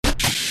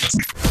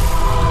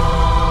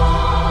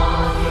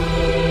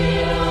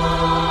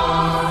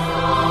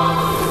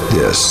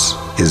This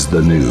is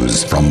the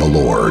news from the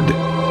Lord.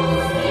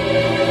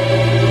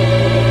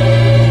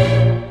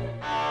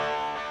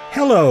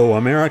 Hello,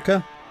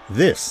 America.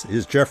 This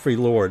is Jeffrey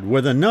Lord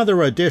with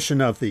another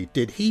edition of the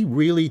Did He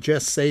Really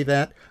Just Say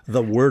That?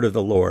 The Word of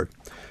the Lord.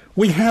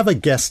 We have a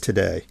guest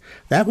today.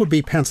 That would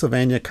be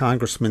Pennsylvania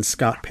Congressman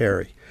Scott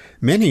Perry.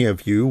 Many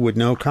of you would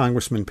know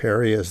Congressman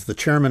Perry as the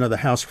chairman of the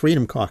House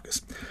Freedom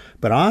Caucus,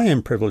 but I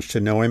am privileged to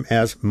know him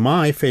as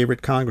my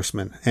favorite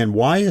congressman. And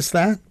why is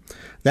that?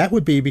 That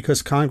would be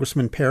because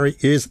Congressman Perry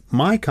is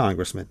my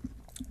congressman,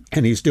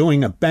 and he's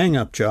doing a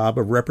bang-up job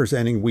of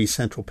representing we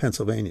Central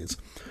Pennsylvanians.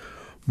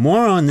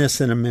 More on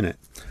this in a minute.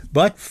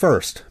 But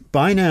first,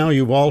 by now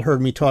you've all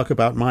heard me talk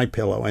about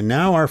MyPillow, and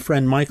now our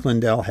friend Mike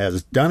Lindell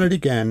has done it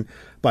again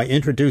by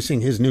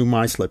introducing his new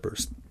My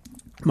Slippers.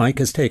 Mike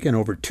has taken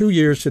over 2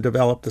 years to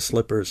develop the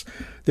slippers.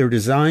 They're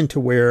designed to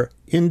wear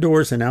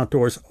indoors and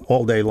outdoors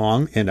all day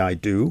long, and I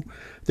do.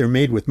 They're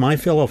made with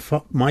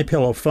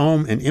MyPillow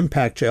foam and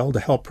impact gel to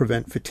help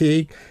prevent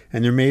fatigue,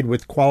 and they're made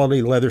with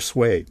quality leather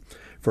suede.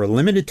 For a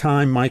limited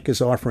time, Mike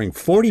is offering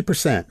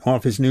 40%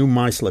 off his new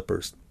My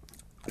Slippers.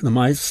 The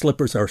My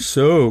Slippers are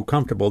so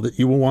comfortable that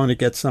you will want to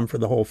get some for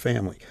the whole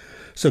family.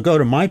 So go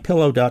to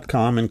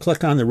mypillow.com and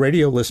click on the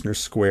radio listener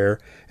square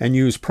and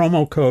use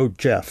promo code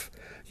Jeff.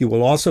 You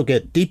will also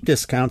get deep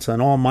discounts on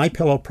all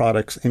MyPillow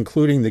products,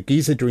 including the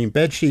Giza Dream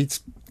bed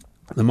sheets,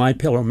 the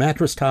MyPillow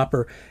mattress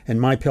topper, and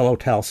MyPillow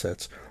towel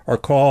sets. Or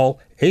call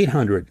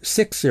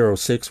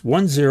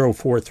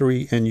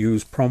 800-606-1043 and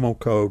use promo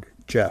code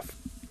Jeff.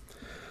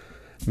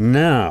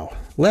 Now,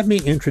 let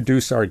me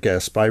introduce our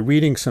guest by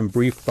reading some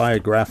brief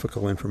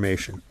biographical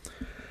information.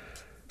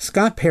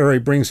 Scott Perry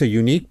brings a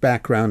unique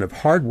background of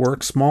hard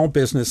work, small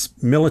business,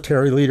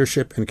 military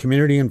leadership, and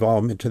community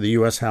involvement to the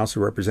U.S. House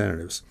of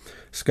Representatives.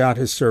 Scott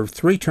has served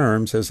 3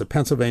 terms as a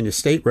Pennsylvania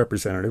state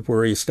representative,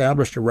 where he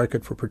established a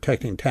record for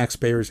protecting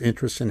taxpayers'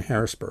 interests in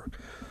Harrisburg.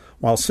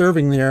 While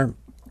serving there,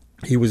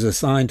 he was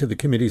assigned to the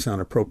committees on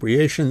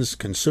appropriations,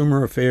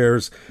 consumer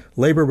affairs,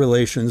 labor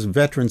relations,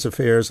 veterans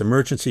affairs,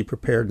 emergency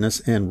preparedness,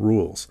 and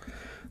rules.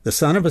 The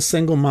son of a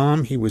single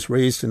mom, he was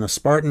raised in a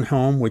Spartan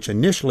home which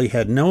initially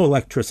had no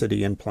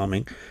electricity and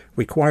plumbing,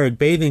 required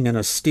bathing in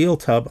a steel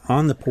tub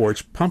on the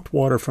porch, pumped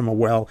water from a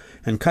well,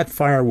 and cut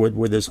firewood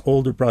with his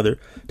older brother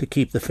to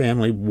keep the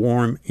family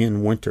warm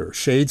in winter.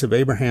 Shades of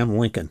Abraham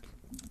Lincoln.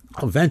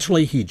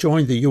 Eventually, he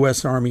joined the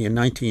U.S. Army in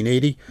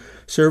 1980,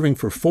 serving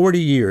for 40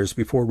 years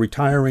before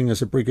retiring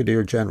as a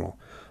brigadier general.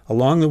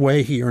 Along the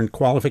way, he earned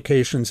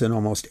qualifications in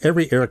almost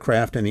every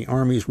aircraft in the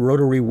Army's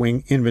rotary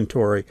wing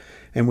inventory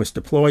and was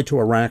deployed to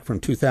Iraq from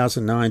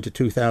 2009 to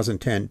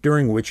 2010,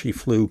 during which he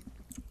flew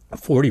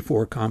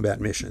 44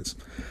 combat missions.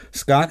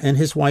 Scott and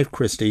his wife,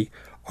 Christy,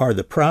 are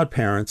the proud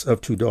parents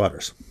of 2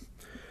 daughters.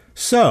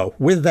 So,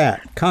 with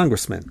that,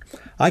 Congressman,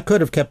 I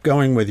could have kept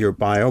going with your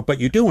bio,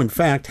 but you do, in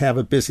fact, have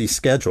a busy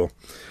schedule.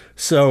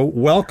 So,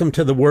 welcome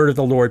to the Word of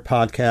the Lord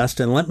podcast,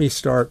 and let me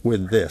start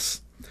with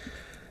this.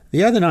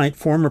 The other night,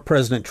 former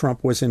President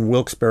Trump was in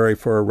Wilkes-Barre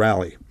for a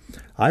rally.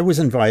 I was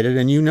invited,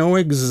 and you know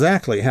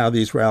exactly how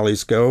these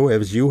rallies go,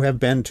 as you have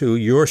been to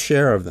your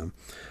share of them.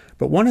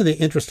 But one of the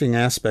interesting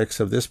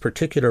aspects of this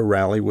particular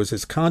rally was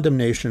his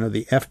condemnation of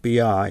the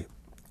FBI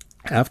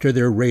after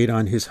their raid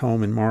on his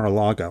home in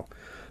Mar-a-Lago.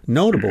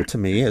 Notable to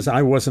me, as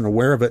I wasn't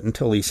aware of it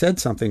until he said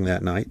something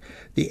that night,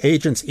 the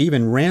agents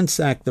even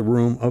ransacked the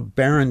room of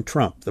Barron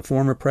Trump, the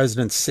former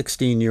president's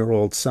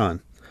 16-year-old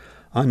son.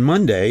 On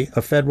Monday,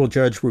 a federal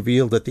judge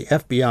revealed that the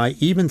FBI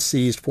even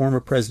seized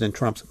former President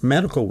Trump's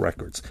medical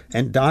records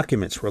and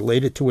documents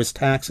related to his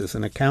taxes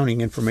and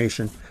accounting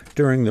information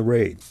during the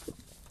raid.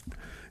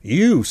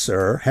 You,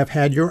 sir, have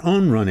had your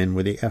own run-in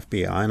with the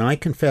FBI, and I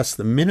confess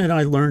the minute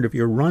I learned of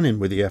your run-in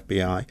with the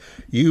FBI,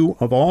 you,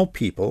 of all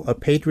people, a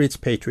patriot's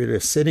patriot,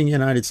 a sitting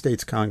United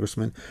States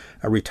congressman,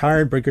 a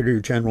retired brigadier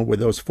general with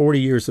those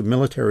 40 years of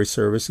military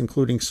service,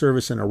 including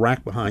service in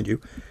Iraq behind you,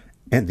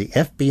 and the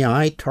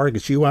FBI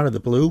targets you out of the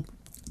blue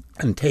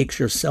and takes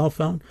your cell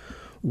phone?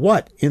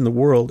 What in the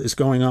world is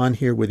going on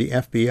here with the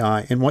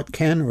FBI, and what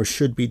can or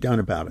should be done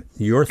about it?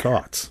 Your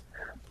thoughts.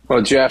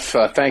 Well, Jeff,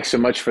 thanks so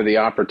much for the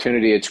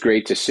opportunity. It's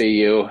great to see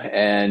you.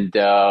 And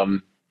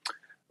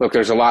look,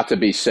 there's a lot to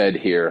be said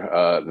here.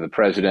 The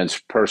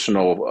president's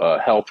personal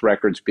health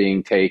records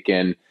being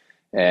taken,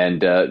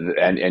 and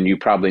you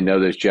probably know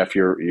this, Jeff.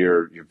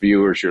 Your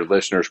viewers, your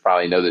listeners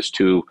probably know this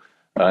too.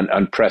 An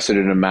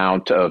unprecedented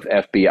amount of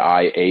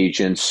FBI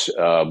agents,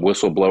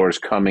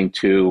 whistleblowers coming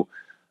to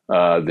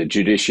the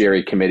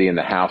Judiciary Committee in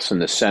the House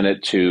and the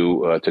Senate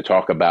to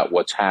talk about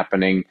what's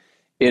happening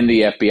in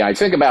the FBI.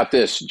 Think about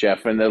this,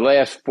 Jeff. In the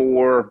last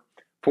four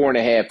and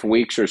a half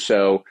weeks or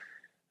so,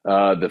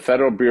 the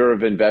Federal Bureau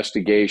of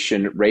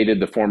Investigation raided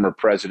the former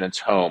president's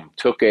home,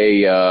 took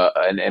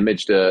an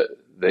image, the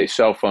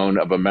cell phone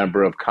of a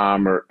member of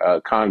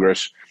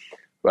Congress,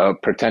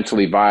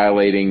 potentially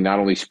violating not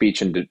only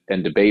speech and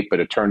debate, but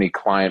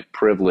attorney-client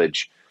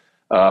privilege.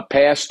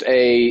 passed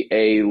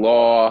a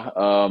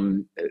law.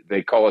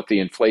 They call it the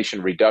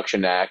Inflation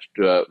Reduction Act.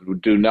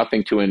 Do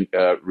nothing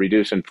to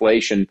reduce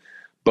inflation,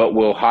 but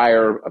will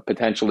hire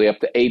potentially up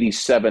to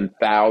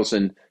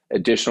 87,000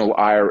 additional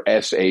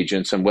IRS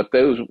agents. And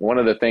one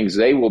of the things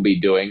they will be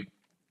doing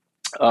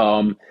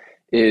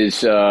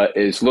is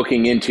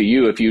looking into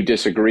you if you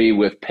disagree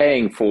with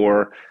paying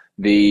for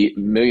the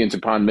millions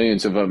upon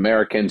millions of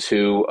Americans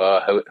who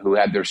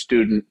had their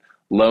student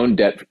loan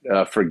debt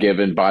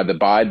forgiven by the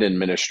Biden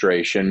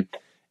administration.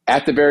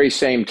 At the very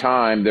same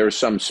time, there's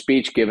some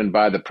speech given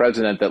by the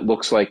president that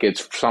looks like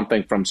it's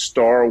something from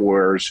Star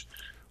Wars,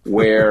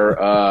 where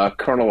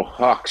Colonel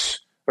Hux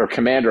or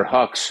Commander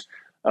Hux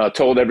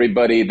told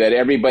everybody that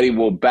everybody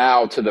will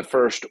bow to the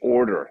first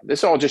order.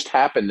 This all just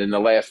happened in the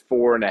last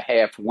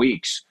 4.5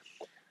 weeks.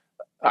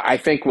 I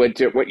think what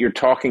you're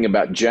talking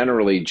about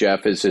generally,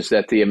 Jeff, is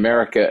that the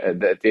America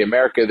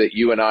that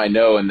you and I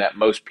know and that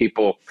most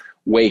people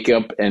wake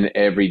up and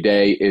every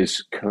day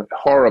is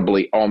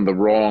horribly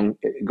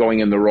going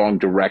in the wrong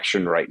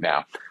direction right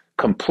now.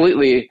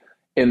 Completely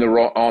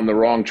on the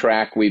wrong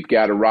track. We've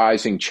got a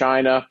rising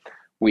China.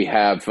 We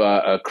have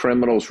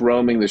criminals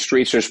roaming the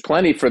streets. There's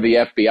plenty for the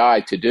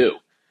FBI to do.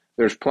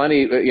 There's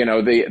plenty.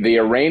 The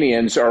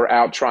Iranians are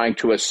out trying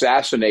to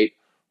assassinate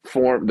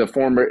the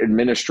former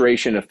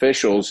administration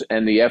officials,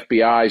 and the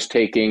FBI is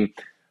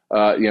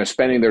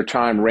spending their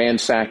time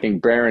ransacking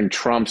Barron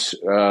Trump's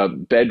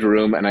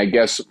bedroom and I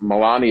guess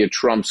Melania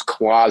Trump's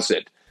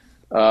closet.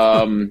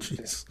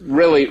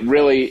 Really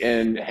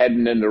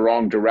heading in the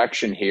wrong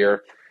direction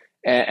here.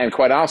 And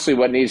quite honestly,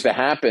 what needs to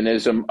happen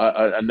is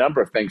a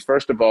number of things.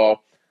 First of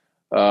all,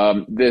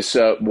 this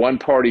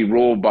one-party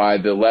rule by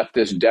the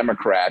leftist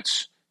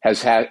Democrats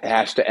has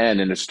to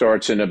end, and it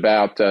starts in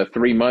about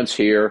 3 months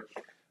here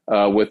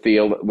with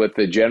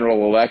the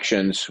general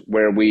elections,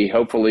 where we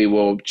hopefully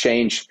will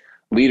change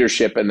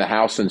leadership in the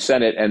House and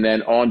Senate, and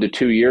then on to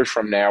 2 years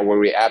from now, where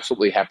we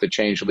absolutely have to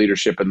change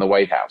leadership in the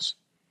White House.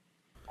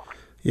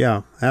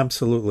 Yeah,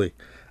 absolutely.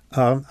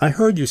 I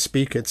heard you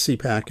speak at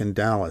CPAC in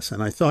Dallas,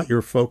 and I thought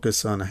your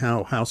focus on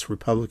how House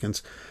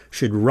Republicans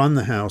should run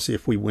the House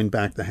if we win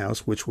back the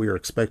House, which we are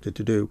expected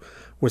to do,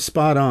 was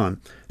spot on.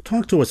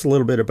 Talk to us a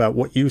little bit about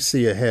what you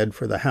see ahead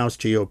for the House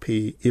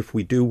GOP if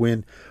we do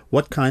win.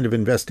 What kind of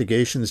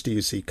investigations do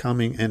you see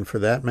coming? And for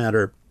that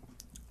matter,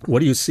 what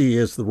do you see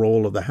as the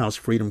role of the House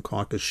Freedom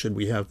Caucus should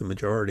we have the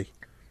majority?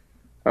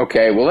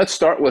 Okay, well, let's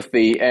start with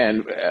the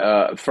end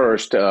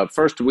first.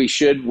 First, we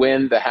should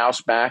win the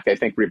House back. I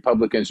think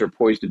Republicans are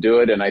poised to do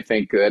it, and I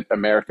think that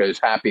America is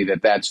happy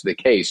that that's the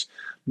case.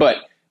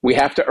 But we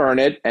have to earn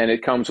it, and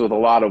it comes with a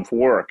lot of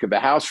work. The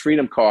House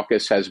Freedom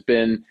Caucus has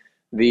been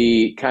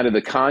the kind of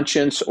the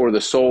conscience or the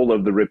soul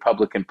of the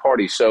Republican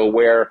Party. So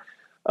where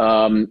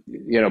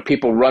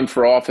people run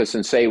for office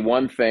and say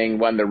one thing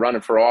when they're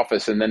running for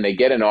office, and then they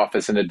get in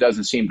office and it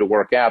doesn't seem to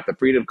work out, the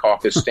Freedom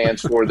Caucus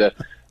stands for the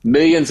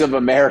millions of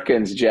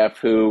Americans, Jeff,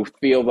 who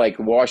feel like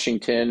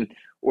Washington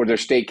or their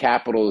state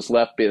capital is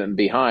left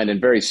behind. And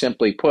very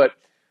simply put,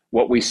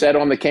 what we said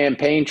on the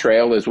campaign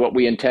trail is what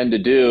we intend to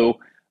do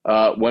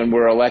when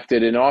we're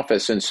elected in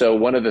office. And so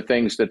one of the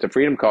things that the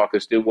Freedom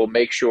Caucus do will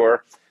make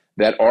sure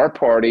that our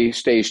party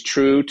stays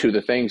true to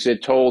the things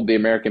it told the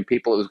American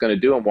people it was going to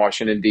do in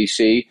Washington,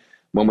 D.C.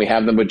 When we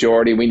have the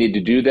majority, we need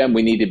to do them.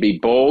 We need to be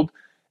bold.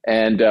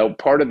 And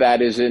part of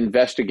that is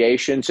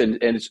investigations and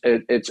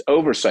it's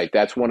oversight.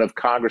 That's one of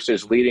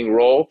Congress's leading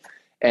role.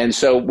 And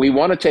so we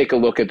want to take a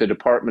look at the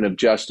Department of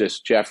Justice,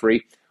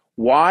 Jeffrey.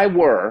 Why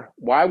were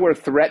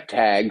threat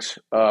tags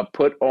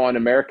put on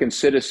American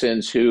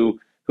citizens who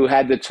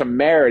had the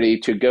temerity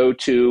to go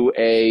to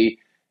a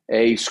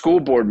school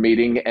board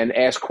meeting and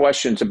ask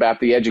questions about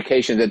the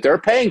education that they're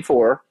paying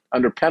for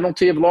under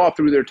penalty of law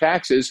through their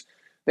taxes?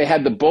 They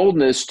had the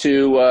boldness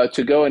to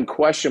go and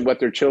question what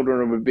their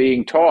children were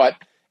being taught.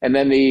 And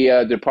then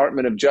the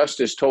Department of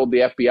Justice told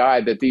the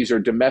FBI that these are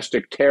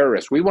domestic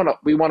terrorists. We want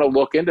to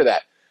look into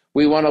that.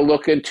 We want to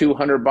look into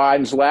Hunter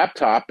Biden's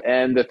laptop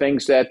and the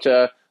things that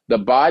the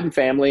Biden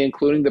family,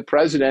 including the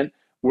president,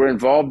 were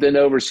involved in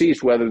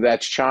overseas, whether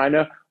that's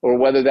China or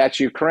whether that's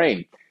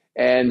Ukraine.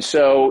 And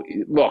so,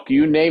 look,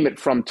 you name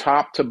it from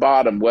top to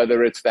bottom,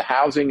 whether it's the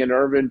housing and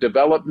urban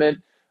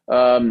development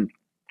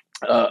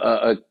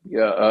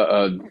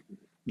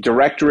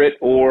directorate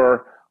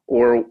or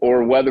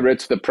whether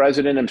it's the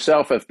president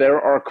himself, if there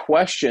are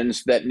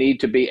questions that need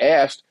to be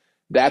asked,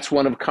 that's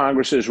one of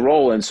Congress's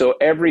role. And so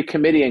every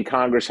committee in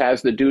Congress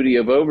has the duty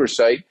of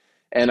oversight.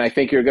 And I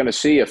think you're going to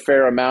see a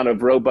fair amount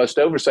of robust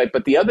oversight.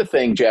 But the other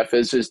thing, Jeff,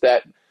 is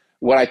that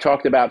what I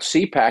talked about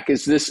CPAC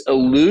is this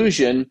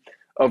illusion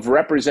of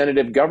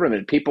representative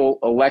government. People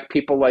elect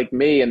people like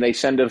me and they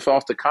send us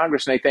off to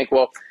Congress and they think,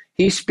 well,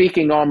 he's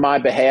speaking on my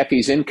behalf.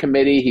 He's in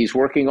committee. He's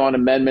working on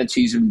amendments.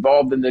 He's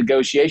involved in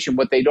negotiation.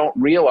 What they don't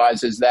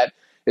realize is that,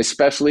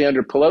 especially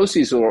under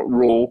Pelosi's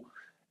rule,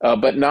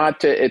 but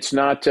it's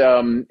not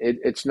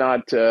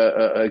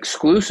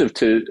exclusive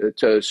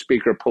to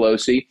Speaker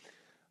Pelosi.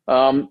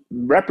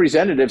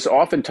 representatives,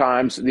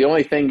 oftentimes, the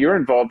only thing you're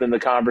involved in the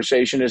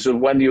conversation is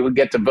when you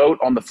get to vote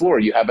on the floor.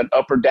 You have an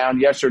up or down,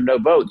 yes or no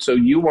vote. So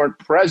you weren't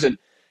present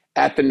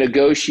at the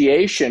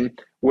negotiation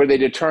where they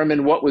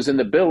determined what was in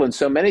the bill. And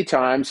so many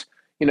times,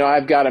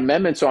 I've got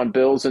amendments on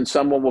bills and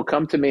someone will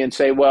come to me and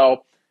say,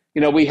 well,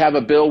 we have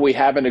a bill, we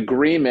have an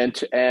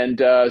agreement, and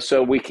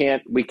so we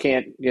can't,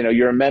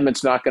 your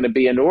amendment's not going to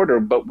be in order,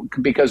 but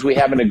because we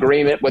have an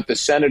agreement with the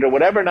Senate or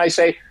whatever. And I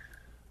say,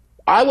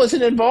 I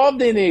wasn't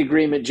involved in the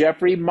agreement,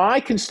 Jeffrey. My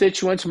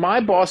constituents,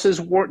 my bosses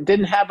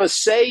didn't have a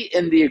say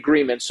in the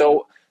agreement.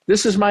 So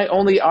this is my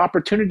only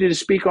opportunity to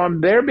speak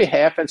on their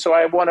behalf. And so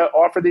I want to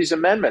offer these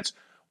amendments.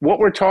 What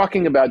we're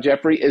talking about,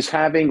 Jeffrey, is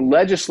having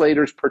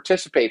legislators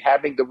participate,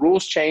 having the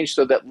rules changed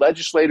so that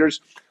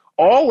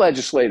all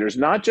legislators,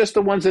 not just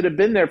the ones that have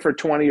been there for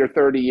 20 or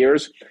 30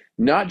 years,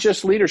 not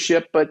just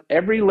leadership, but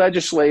every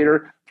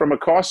legislator from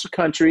across the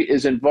country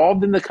is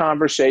involved in the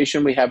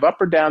conversation. We have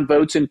up or down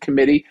votes in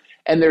committee,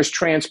 and there's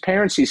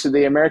transparency so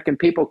the American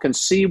people can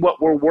see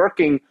what we're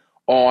working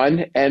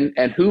on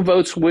and who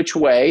votes which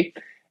way,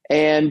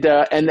 and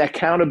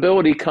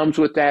accountability comes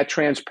with that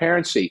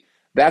transparency.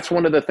 That's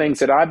one of the things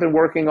that I've been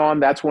working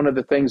on. That's one of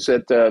the things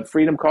that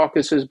Freedom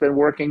Caucus has been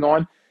working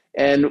on.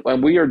 And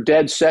we are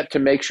dead set to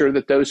make sure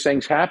that those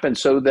things happen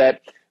so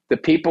that the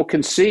people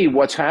can see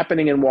what's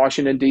happening in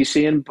Washington,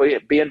 D.C. and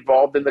be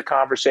involved in the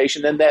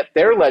conversation, and that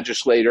their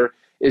legislator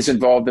is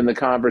involved in the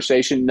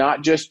conversation,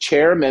 not just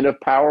chairman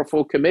of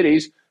powerful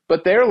committees,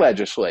 but their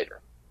legislator.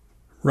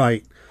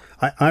 Right.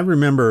 I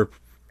remember,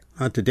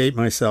 not to date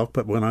myself,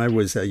 but when I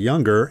was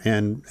younger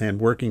and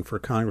working for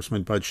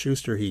Congressman Bud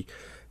Schuster, he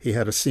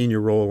had a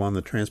senior role on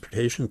the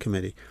Transportation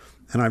Committee.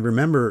 And I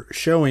remember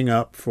showing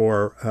up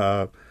for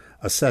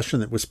a session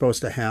that was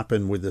supposed to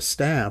happen with the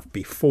staff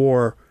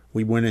before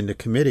we went into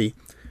committee.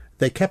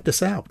 They kept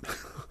us out.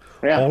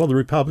 Yeah. All of the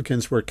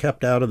Republicans were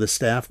kept out of the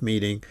staff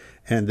meeting,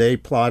 and they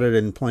plotted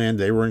and planned.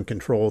 They were in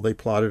control. They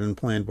plotted and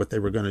planned what they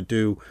were going to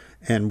do,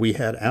 and we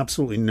had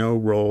absolutely no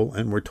role,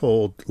 and were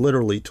told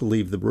literally to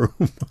leave the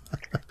room.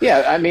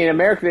 Yeah, I mean,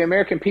 the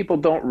American people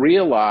don't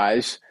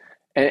realize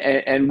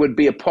and would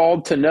be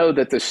appalled to know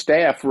that the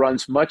staff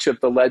runs much of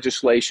the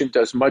legislation,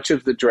 does much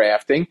of the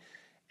drafting,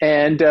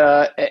 and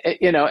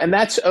and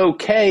that's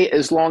okay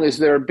as long as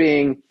they're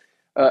being,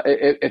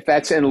 if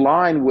that's in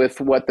line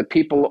with what the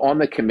people on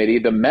the committee,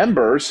 the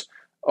members,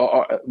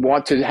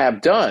 want to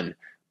have done.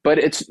 But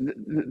it's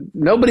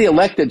nobody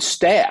elected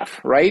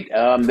staff, right?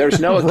 There's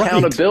no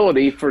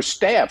accountability right. for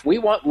staff. We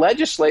want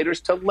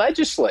legislators to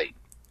legislate.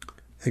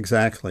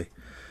 Exactly.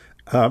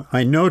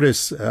 I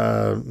noticed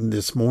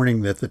this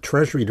morning that the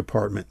Treasury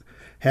Department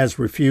has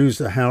refused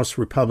a House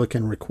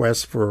Republican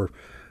request for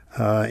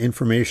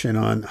information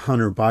on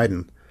Hunter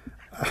Biden.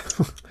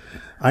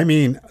 I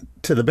mean,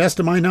 to the best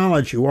of my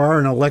knowledge, you are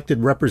an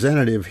elected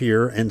representative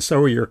here, and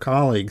so are your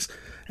colleagues.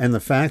 And the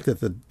fact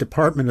that the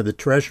Department of the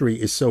Treasury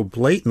is so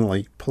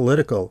blatantly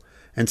political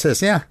and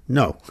says, yeah,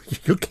 no,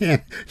 you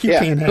can't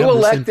have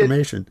this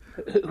information.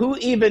 Who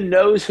even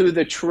knows who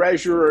the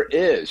treasurer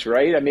is,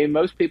 right? I mean,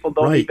 most people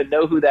don't even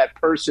know who that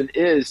person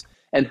is,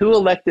 and who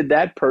elected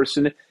that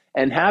person,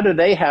 and how do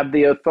they have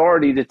the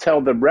authority to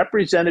tell the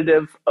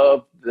representative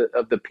of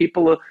the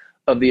people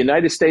of the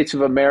United States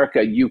of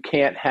America, you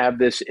can't have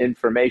this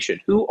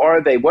information? Who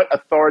are they? What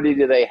authority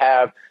do they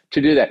have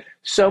to do that?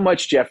 So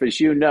much, Jeff, as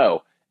you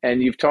know,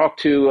 and you've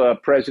talked to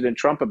President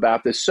Trump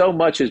about this, so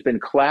much has been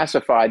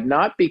classified,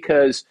 not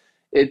because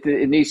it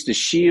needs to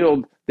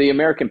shield, the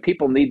American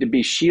people need to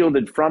be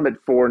shielded from it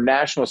for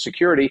national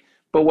security.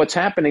 But what's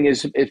happening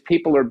is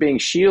people are being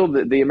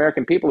shielded, the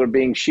American people are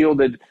being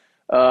shielded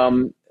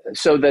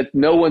so that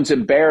no one's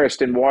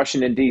embarrassed in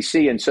Washington,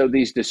 D.C. And so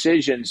these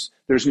decisions,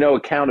 there's no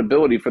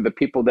accountability for the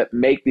people that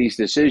make these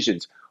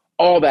decisions.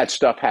 All that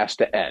stuff has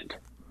to end.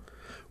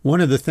 One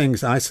of the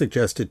things I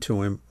suggested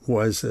to him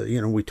was,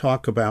 we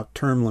talk about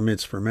term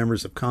limits for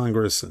members of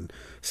Congress and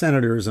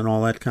senators and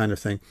all that kind of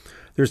thing.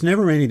 There's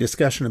never any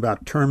discussion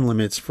about term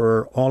limits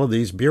for all of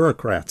these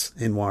bureaucrats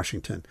in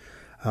Washington.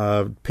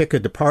 Pick a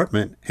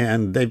department,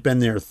 and they've been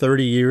there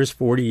 30 years,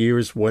 40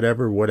 years,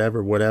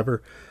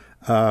 whatever.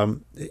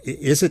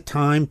 Is it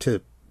time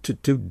to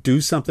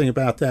do something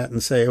about that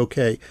and say,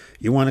 okay,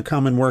 you want to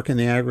come and work in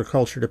the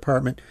agriculture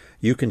department?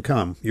 You can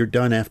come. You're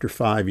done after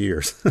 5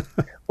 years.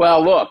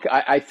 Well, look,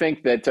 I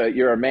think that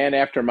you're a man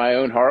after my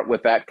own heart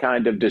with that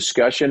kind of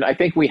discussion. I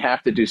think we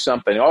have to do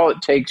something. All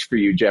it takes for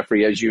you,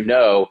 Jeffrey, as you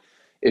know,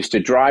 is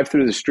to drive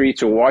through the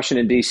streets of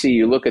Washington, D.C.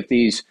 You look at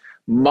these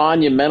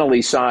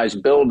monumentally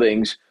sized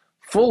buildings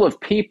full of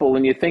people,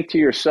 and you think to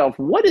yourself,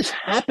 what is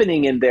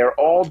happening in there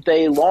all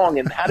day long?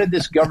 And how did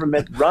this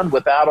government run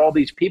without all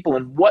these people?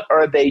 And what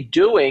are they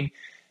doing?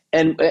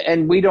 And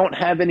we don't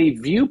have any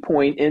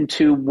viewpoint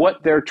into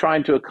what they're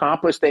trying to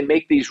accomplish. They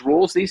make these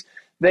rules.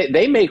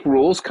 They make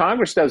rules.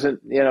 Congress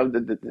doesn't,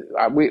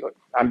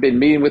 I've been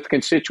meeting with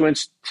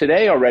constituents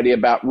today already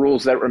about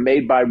rules that were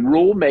made by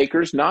rule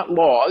makers, not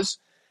laws.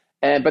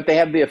 But they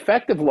have the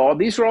effect of law.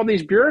 These are all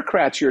these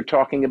bureaucrats you're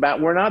talking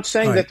about. We're not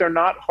saying that they're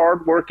not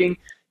hardworking,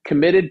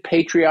 committed,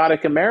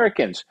 patriotic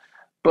Americans.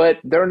 but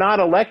they're not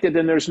elected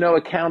and there's no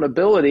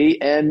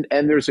accountability. And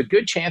there's a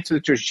good chance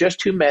that there's just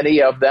too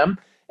many of them.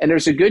 And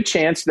there's a good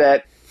chance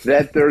that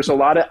there's a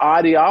lot of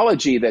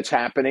ideology that's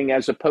happening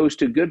as opposed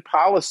to good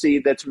policy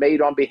that's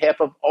made on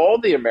behalf of all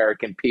the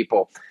American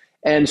people.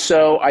 And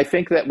so I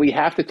think that we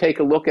have to take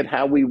a look at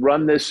how we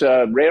run this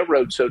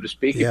railroad, so to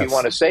speak, Yes. if you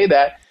want to say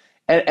that,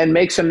 and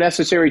make some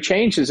necessary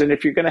changes. And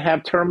if you're going to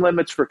have term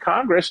limits for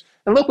Congress,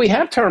 and look, we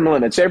have term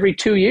limits every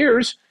 2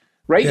 years,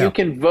 right? Yeah. You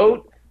can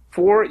vote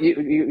for,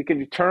 you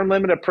can term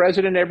limit a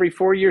president every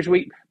 4 years,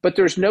 but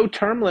there's no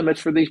term limits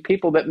for these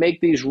people that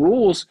make these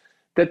rules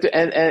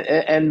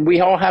and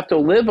we all have to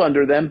live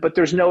under them, but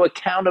there's no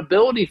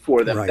accountability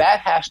for them. Right. That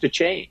has to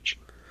change.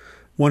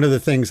 One of the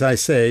things I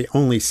say,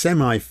 only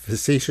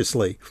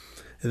semi-facetiously,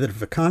 is that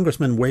if a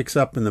congressman wakes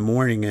up in the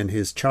morning and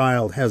his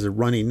child has a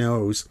runny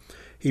nose,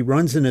 he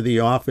runs into the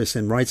office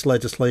and writes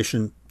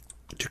legislation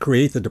to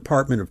create the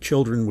Department of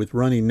Children with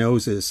Runny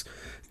Noses,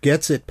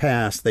 gets it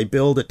passed. They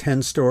build a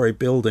 10-story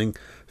building,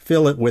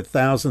 fill it with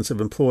thousands of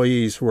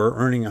employees who are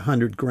earning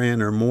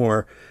 $100,000 or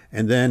more,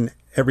 and then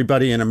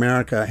everybody in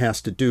America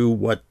has to do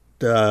what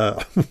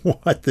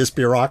this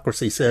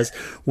bureaucracy says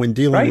when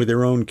dealing Right. with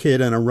their own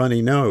kid and a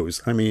runny nose.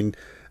 I mean,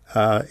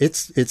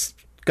 it's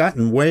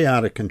gotten way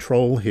out of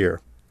control here.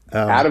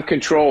 Out of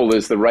control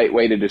is the right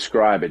way to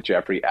describe it,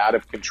 Jeffrey. Out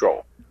of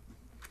control.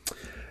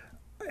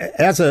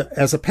 As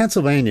a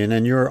Pennsylvanian,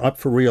 and you're up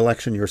for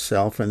re-election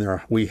yourself, and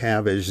we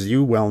have, as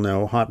you well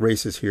know, hot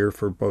races here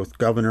for both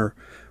governor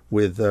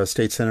with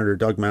State Senator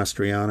Doug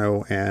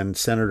Mastriano and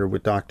senator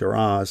with Dr.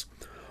 Oz.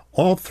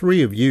 All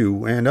three of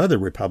you and other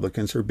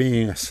Republicans are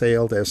being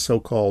assailed as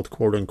so-called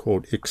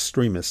quote-unquote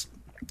extremists.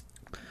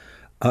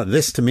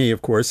 This, to me,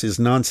 of course, is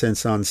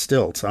nonsense on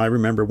stilts. I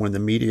remember when the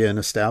media and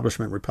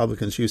establishment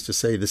Republicans used to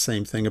say the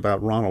same thing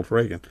about Ronald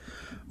Reagan.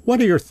 What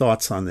are your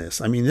thoughts on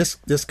this? I mean,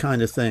 this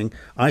kind of thing,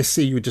 I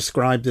see you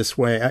described this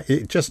way.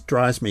 It just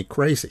drives me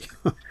crazy.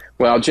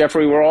 Well,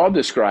 Jeffrey, we're all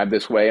described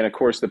this way. And of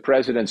course, the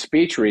president's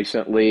speech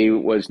recently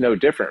was no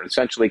different,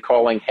 essentially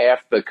calling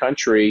half the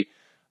country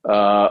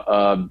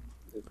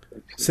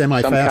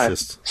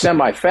Semi-fascists.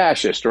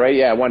 Semi-fascist, right?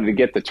 Yeah, I wanted to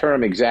get the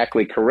term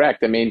exactly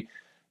correct. I mean,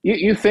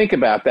 you think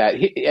about that.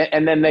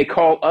 And then they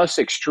call us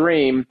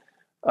extreme.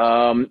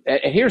 And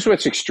here's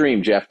what's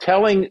extreme, Jeff.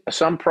 Telling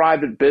some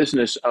private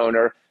business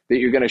owner that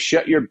you're going to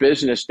shut your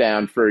business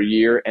down for a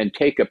year and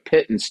take a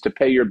pittance to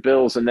pay your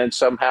bills and then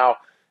somehow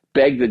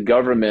beg the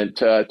government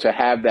to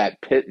have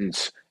that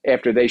pittance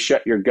after they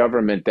shut your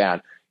government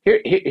down.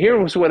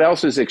 Here's what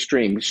else is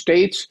extreme.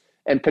 States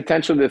and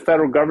potentially the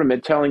federal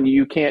government telling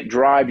you can't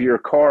drive your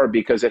car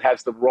because it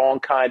has the wrong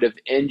kind of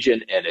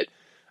engine in it.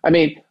 I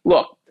mean,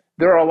 look,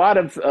 there are a lot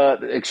of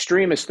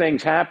extremist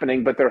things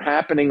happening, but they're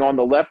happening on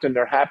the left and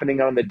they're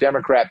happening on the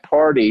Democrat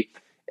Party,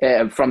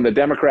 from the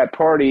Democrat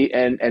Party,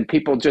 and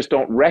people just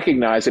don't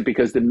recognize it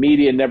because the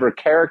media never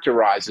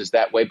characterizes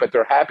that way, but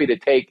they're happy to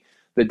take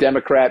the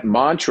Democrat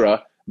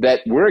mantra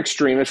that we're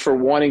extremists for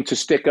wanting to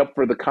stick up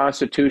for the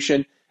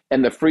Constitution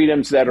and the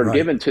freedoms that are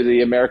given to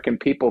the American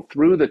people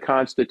through the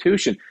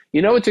Constitution.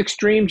 You know, it's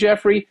extreme,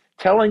 Jeffrey,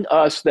 telling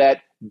us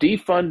that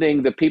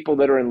defunding the people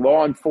that are in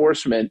law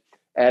enforcement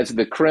as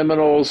the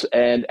criminals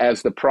and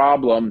as the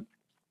problem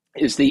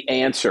is the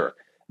answer.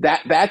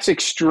 That's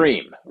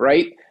extreme,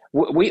 right?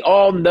 We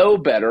all know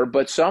better,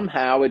 but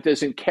somehow it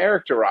doesn't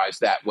characterize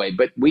that way.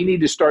 But we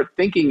need to start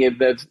thinking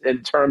of it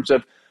in terms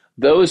of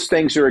those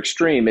things are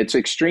extreme. It's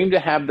extreme to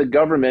have the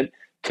government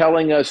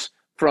telling us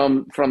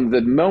from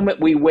the moment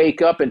we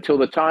wake up until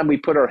the time we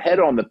put our head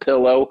on the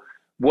pillow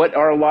what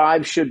our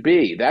lives should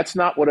be. That's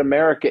not what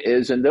America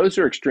is, and those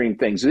are extreme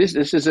things.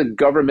 This is a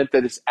government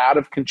that is out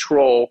of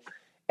control,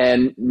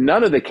 and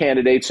none of the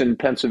candidates in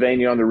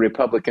Pennsylvania on the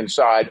Republican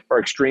side are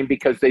extreme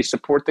because they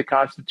support the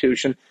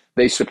Constitution,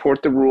 they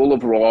support the rule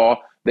of law,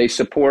 they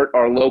support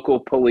our local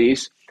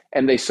police,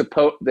 and they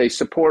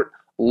support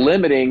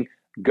limiting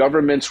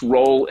government's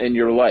role in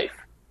your life.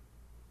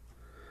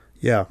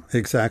 Yeah,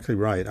 exactly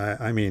right.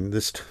 I mean,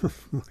 this.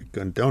 My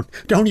God,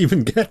 don't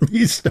even get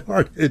me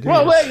started.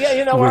 Well, yeah,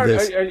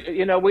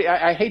 you know,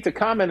 I hate to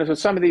comment on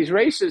some of these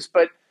races,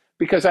 but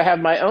because I have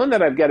my own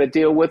that I've got to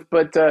deal with.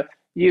 But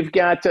you've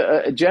got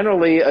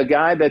generally a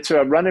guy that's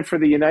running for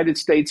the United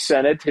States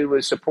Senate who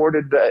is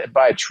supported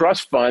by a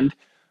trust fund,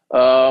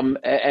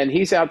 and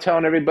he's out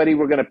telling everybody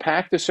we're going to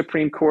pack the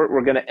Supreme Court,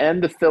 we're going to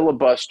end the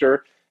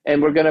filibuster, and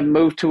we're going to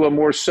move to a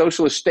more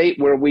socialist state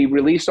where we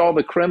release all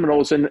the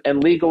criminals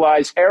and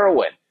legalize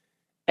heroin.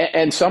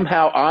 And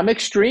somehow I'm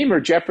extreme or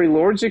Jeffrey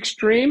Lord's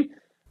extreme.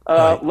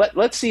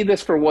 Let's see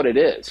this for what it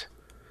is.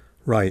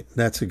 Right.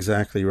 That's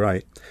exactly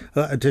right.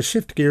 To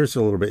shift gears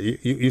a little bit,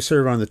 you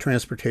serve on the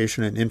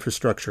Transportation and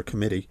Infrastructure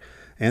Committee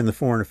and the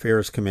Foreign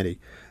Affairs Committee.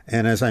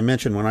 And as I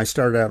mentioned, when I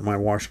started out my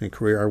Washington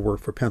career, I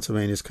worked for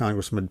Pennsylvania's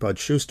Congressman Bud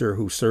Schuster,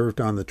 who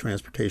served on the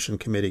Transportation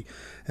Committee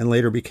and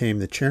later became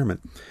the chairman.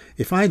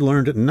 If I'd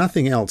learned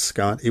nothing else,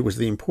 Scott, it was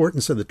the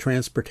importance of the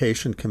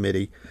Transportation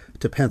Committee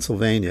to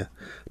Pennsylvania.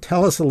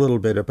 Tell us a little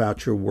bit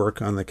about your work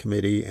on the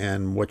committee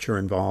and what you're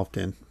involved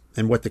in.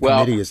 and what the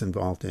Well, committee is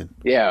involved in.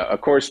 yeah,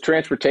 of course,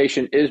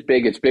 transportation is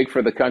big. It's big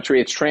for the country.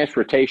 It's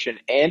transportation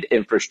and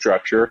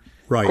infrastructure. Of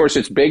Right. course,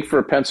 it's big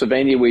for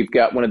Pennsylvania. We've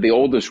got one of the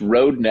oldest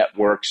road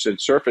networks and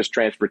surface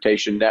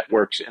transportation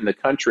networks in the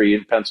country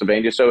in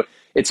Pennsylvania. So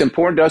it's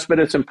important to us, but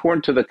it's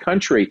important to the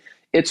country.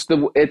 It's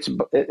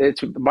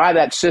by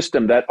that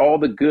system that all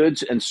the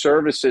goods and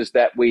services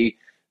that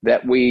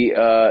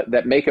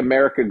make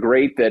America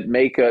great, that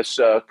make us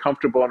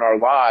comfortable in our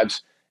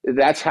lives.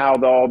 That's how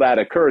all that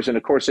occurs. And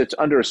of course, it's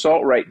under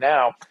assault right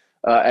now.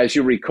 As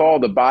you recall,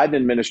 the Biden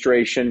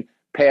administration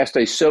passed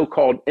a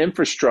so-called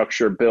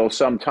infrastructure bill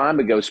some time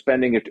ago,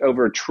 spending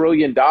over $1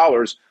 trillion,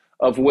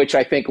 of which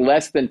I think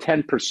less than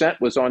 10%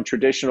 was on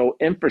traditional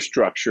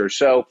infrastructure.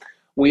 So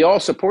we all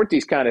support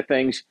these kind of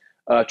things.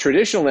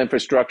 Traditional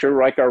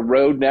infrastructure, like our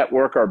road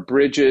network, our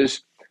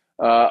bridges,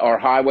 our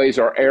highways,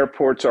 our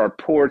airports, our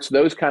ports,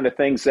 those kind of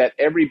things that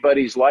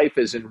everybody's life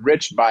is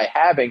enriched by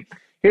having.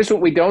 Here's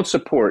what we don't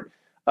support.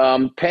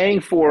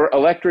 Paying for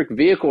electric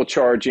vehicle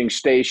charging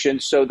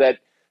stations so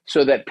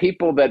that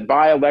people that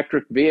buy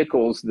electric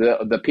vehicles,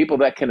 the people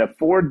that can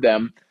afford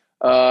them,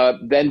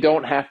 then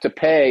don't have to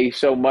pay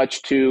so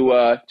much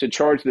to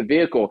charge the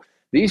vehicle.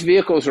 These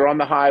vehicles are on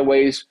the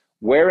highways,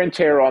 wear and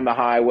tear on the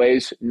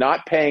highways,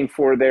 not paying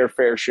for their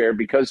fair share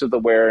because of the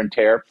wear and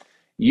tear.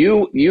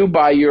 You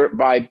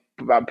by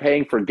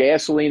paying for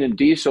gasoline and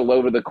diesel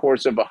over the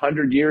course of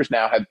 100 years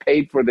now have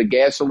paid for the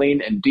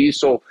gasoline and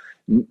diesel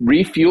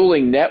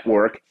refueling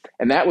network,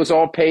 and that was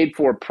all paid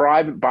for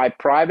by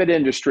private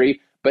industry,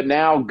 but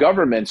now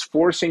government's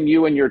forcing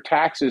you and your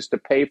taxes to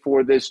pay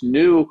for this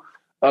new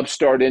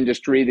upstart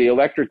industry, the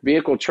electric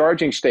vehicle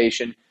charging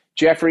station.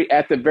 Jeffrey,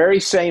 at the very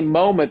same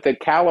moment that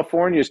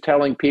California is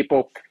telling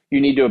people you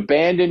need to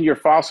abandon your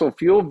fossil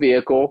fuel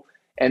vehicle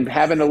and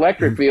have an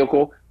electric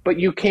vehicle, but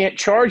you can't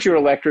charge your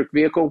electric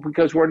vehicle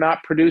because we're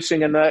not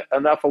producing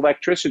enough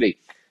electricity.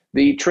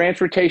 The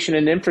transportation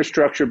and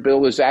infrastructure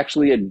bill is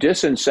actually a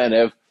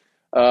disincentive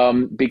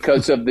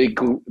because of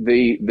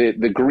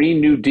the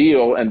Green New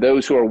Deal and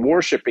those who are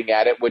worshiping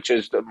at it, which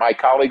is my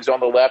colleagues on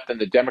the left and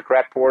the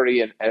Democrat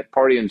Party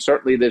and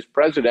certainly this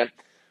president,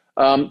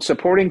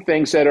 supporting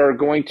things that are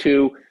going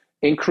to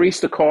increase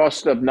the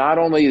cost of not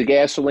only the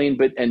gasoline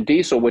and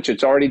diesel, which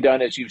it's already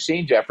done, as you've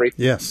seen, Jeffrey.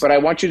 Yes. But I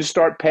want you to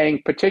start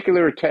paying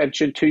particular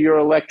attention to your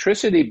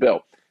electricity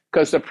bill,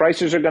 because the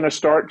prices are going to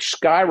start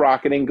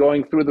skyrocketing,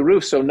 going through the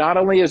roof. So not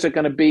only is it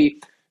going to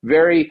be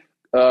very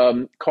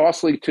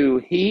costly to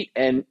heat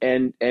and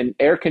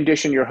air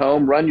condition your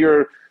home, run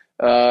your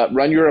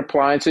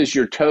appliances,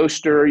 your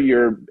toaster,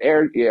 your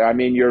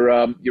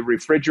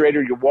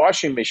refrigerator, your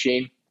washing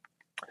machine,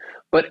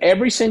 but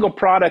every single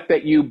product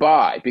that you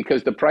buy,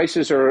 because the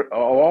prices are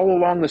all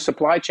along the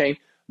supply chain,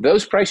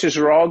 those prices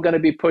are all going to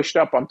be pushed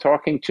up. I'm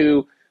talking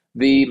to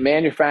the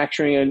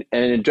manufacturing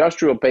and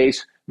industrial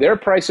base. Their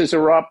prices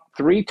are up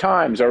 3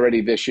 times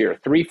already this year,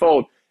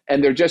 threefold,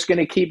 and they're just going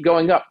to keep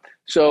going up.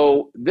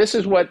 So this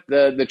is what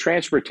the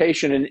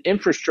Transportation and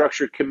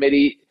Infrastructure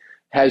Committee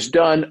has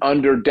done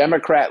under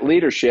Democrat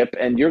leadership,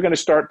 and you're going to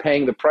start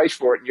paying the price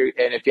for it.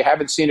 And if you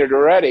haven't seen it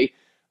already,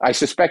 I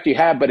suspect you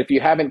have, but if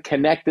you haven't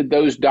connected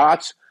those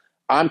dots,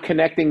 I'm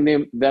connecting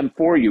them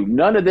for you.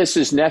 None of this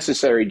is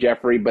necessary,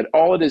 Jeffrey, but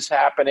all it is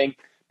happening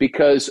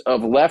because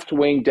of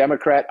left-wing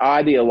Democrat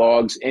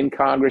ideologues in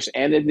Congress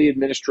and in the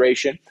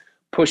administration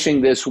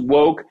pushing this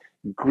woke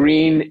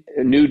Green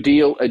New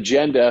Deal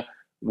agenda,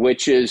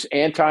 which is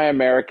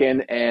anti-American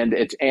and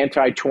it's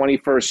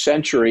anti-21st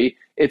century.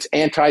 It's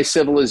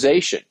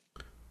anti-civilization.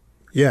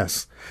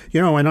 Yes.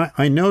 And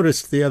I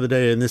noticed the other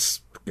day, and this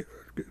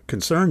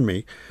concerned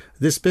me,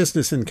 this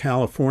business in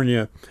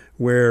California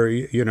where,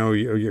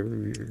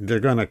 they're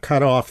going to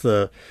cut off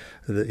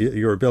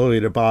your ability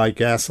to buy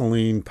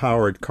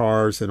gasoline-powered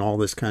cars and all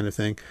this kind of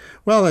thing.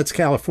 Well, that's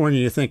California,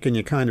 you think, and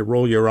you kind of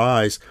roll your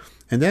eyes.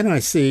 And then I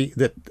see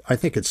that I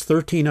think it's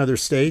 13 other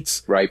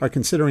states are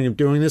considering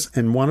doing this,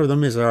 and one of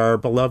them is our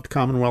beloved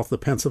Commonwealth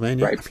of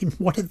Pennsylvania. Right. I mean,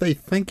 what are they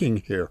thinking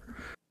here?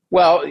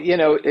 Well,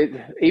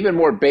 even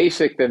more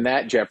basic than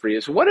that, Jeffrey,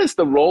 is what is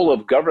the role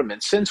of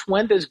government? Since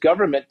when does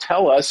government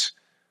tell us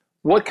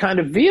what kind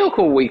of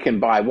vehicle we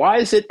can buy? Why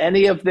is it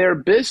any of their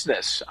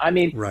business? I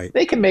mean,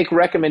 They can make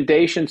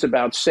recommendations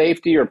about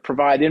safety or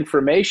provide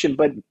information,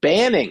 but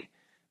banning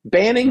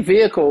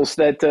vehicles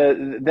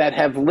that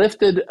have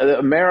lifted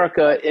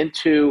America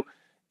into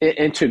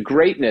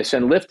greatness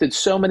and lifted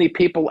so many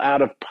people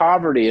out of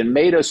poverty and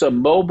made us a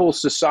mobile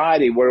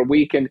society where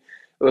we can,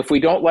 if we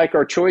don't like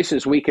our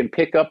choices, we can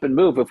pick up and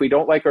move. If we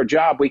don't like our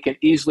job, we can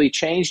easily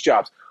change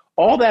jobs.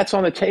 All that's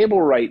on the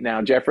table right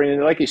now, Jeffrey.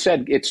 And like you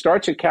said, it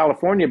starts in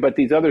California, but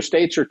these other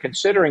states are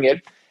considering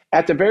it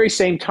at the very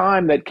same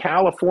time that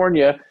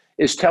California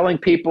is telling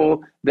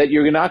people that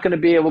you're not going to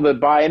be able to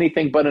buy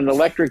anything but an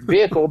electric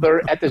vehicle.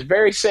 They're at this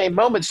very same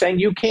moment saying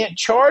you can't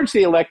charge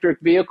the electric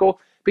vehicle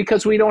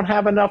because we don't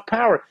have enough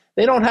power.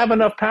 They don't have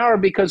enough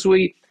power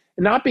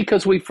not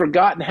because we've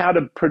forgotten how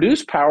to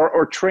produce power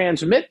or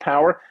transmit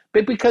power,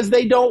 but because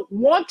they don't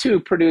want to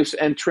produce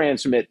and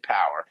transmit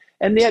power.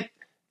 And yet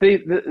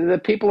the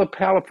people of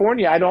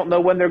California, I don't know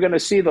when they're going to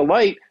see the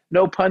light,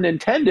 no pun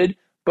intended,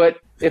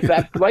 but if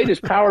that light is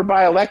powered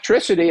by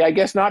electricity, I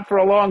guess not for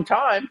a long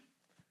time.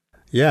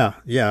 Yeah,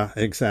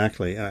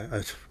 exactly.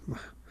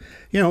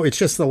 It's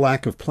just the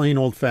lack of plain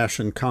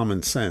old-fashioned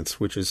common sense,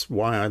 which is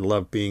why I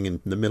love being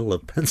in the middle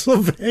of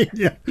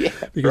Pennsylvania,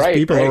 because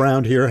people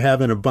around here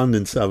have an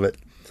abundance of it.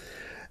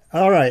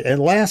 All right, and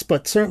last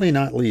but certainly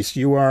not least,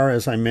 you are,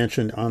 as I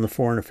mentioned, on the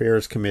Foreign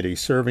Affairs Committee,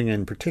 serving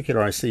in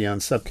particular, I see, on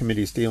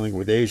subcommittees dealing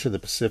with Asia, the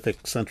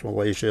Pacific,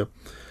 Central Asia.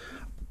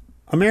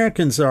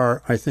 Americans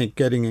are, I think,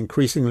 getting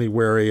increasingly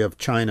wary of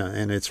China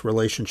and its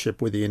relationship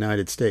with the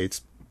United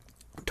States.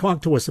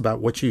 Talk to us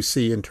about what you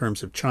see in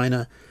terms of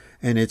China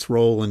and its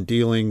role in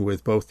dealing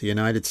with both the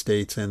United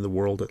States and the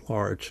world at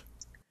large.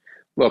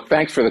 Look,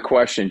 thanks for the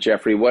question,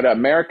 Jeffrey. What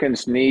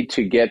Americans need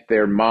to get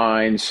their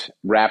minds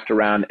wrapped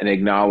around and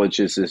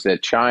acknowledges is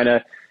that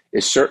China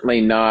is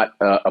certainly not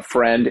a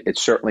friend.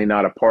 It's certainly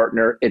not a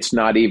partner. It's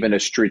not even a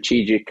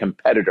strategic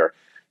competitor.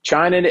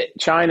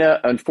 China,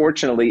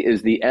 unfortunately,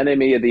 is the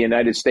enemy of the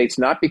United States,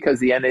 not because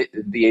the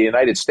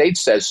United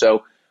States says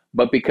so,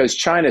 but because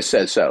China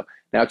says so.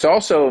 Now, it's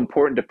also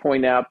important to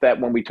point out that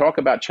when we talk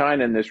about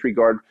China in this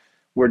regard,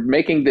 we're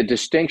making the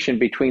distinction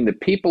between the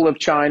people of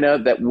China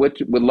that would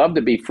love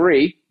to be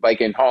free, like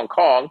in Hong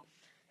Kong,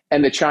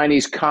 and the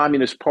Chinese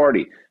Communist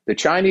Party. The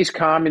Chinese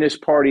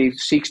Communist Party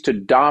seeks to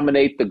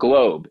dominate the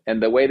globe.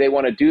 And the way they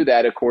want to do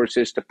that, of course,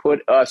 is to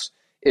put us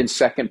in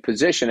second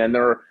position. And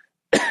they're,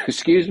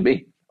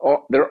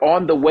 they're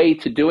on the way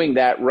to doing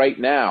that right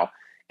now.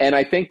 And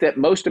I think that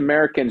most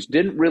Americans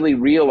didn't really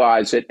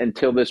realize it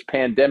until this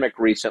pandemic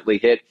recently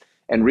hit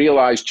and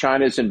realized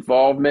China's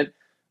involvement.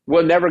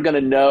 We're never going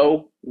to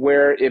know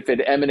if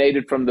it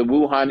emanated from the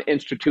Wuhan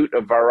Institute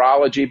of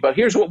Virology. But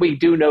here's what we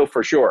do know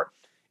for sure,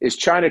 is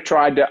China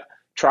tried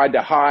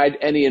to hide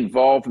any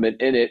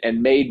involvement in it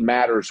and made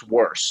matters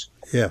worse.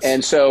 Yes.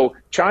 And so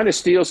China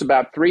steals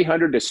about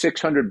 $300 to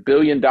 $600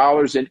 billion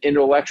in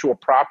intellectual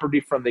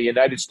property from the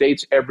United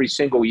States every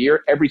single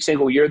year. Every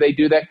single year they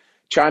do that.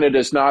 China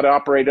does not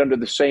operate under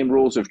the same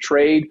rules of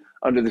trade,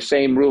 under the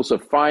same rules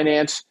of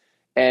finance.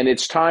 And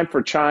it's time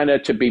for China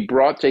to be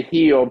brought to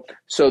heel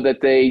so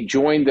that they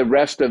join the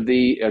rest of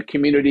the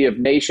community of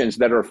nations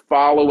that are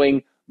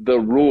following the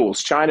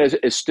rules. China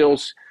is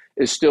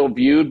still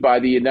viewed by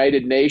the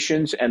United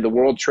Nations and the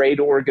World Trade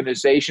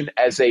Organization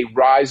as a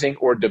rising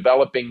or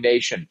developing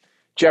nation.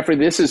 Jeffrey,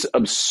 this is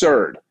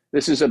absurd.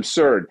 This is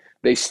absurd.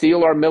 They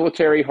steal our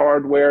military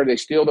hardware. They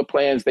steal the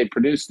plans. They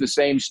produce the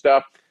same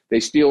stuff.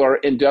 They steal our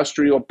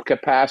industrial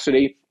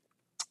capacity.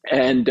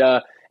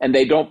 And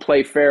they don't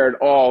play fair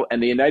at all.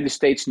 And the United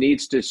States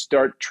needs to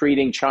start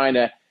treating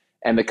China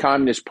and the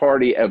Communist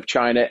Party of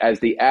China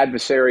as the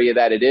adversary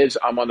that it is.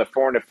 I'm on the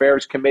Foreign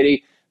Affairs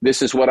Committee.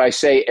 This is what I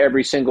say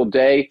every single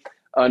day.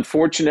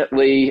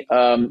 Unfortunately,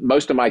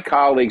 most of my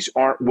colleagues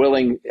aren't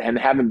willing and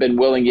haven't been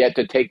willing yet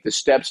to take the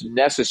steps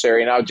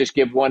necessary. And I'll just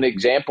give one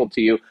example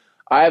to you.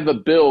 I have a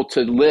bill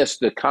to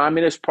list the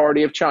Communist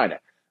Party of China,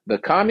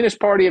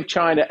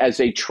 as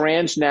a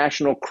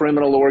transnational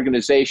criminal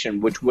organization,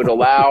 which would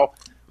allow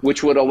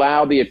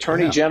the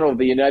Attorney General of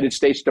the United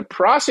States to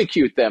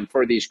prosecute them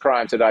for these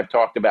crimes that I've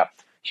talked about.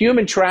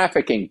 Human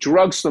trafficking,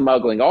 drug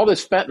smuggling, all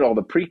this fentanyl,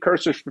 the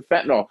precursors for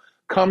fentanyl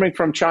coming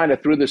from China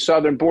through the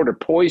southern border,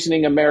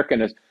 poisoning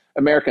Americans,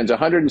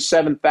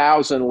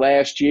 107,000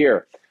 last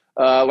year.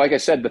 Like I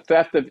said, the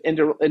theft of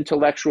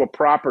intellectual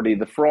property,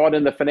 the fraud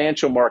in the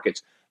financial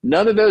markets,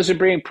 none of those are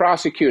being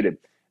prosecuted.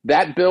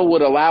 That bill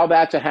would allow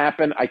that to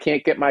happen. I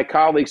can't get my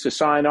colleagues to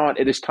sign on.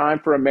 It is time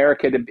for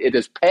it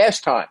is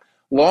past time.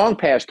 Long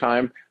past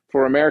time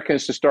for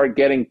Americans to start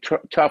getting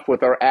tough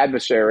with our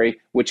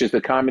adversary, which is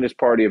the Communist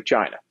Party of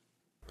China.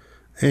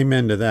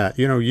 Amen to that.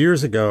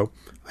 Years ago,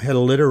 I had a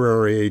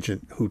literary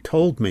agent who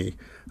told me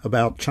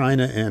about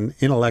China and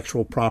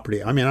intellectual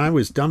property. I mean, I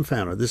was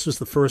dumbfounded. This was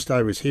the first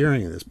I was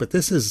hearing of this. But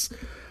this is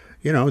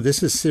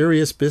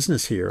serious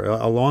business here,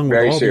 along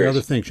with all the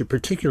other things,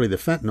 particularly the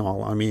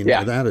fentanyl. I mean,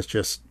 that is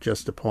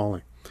just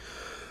appalling.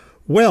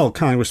 Well,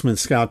 Congressman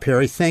Scott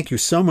Perry, thank you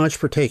so much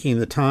for taking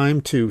the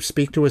time to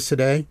speak to us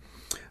today.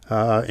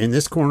 In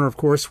this corner, of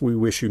course, we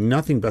wish you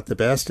nothing but the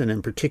best, and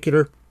in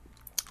particular,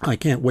 I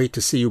can't wait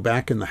to see you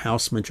back in the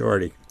House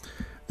majority.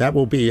 That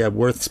will be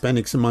worth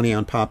spending some money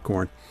on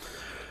popcorn.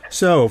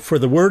 So, for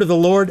the word of the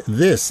Lord,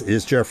 this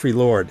is Jeffrey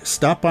Lord.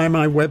 Stop by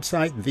my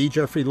website,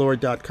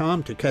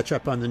 thejeffreylord.com, to catch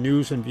up on the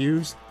news and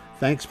views.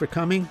 Thanks for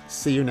coming.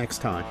 See you next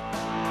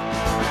time.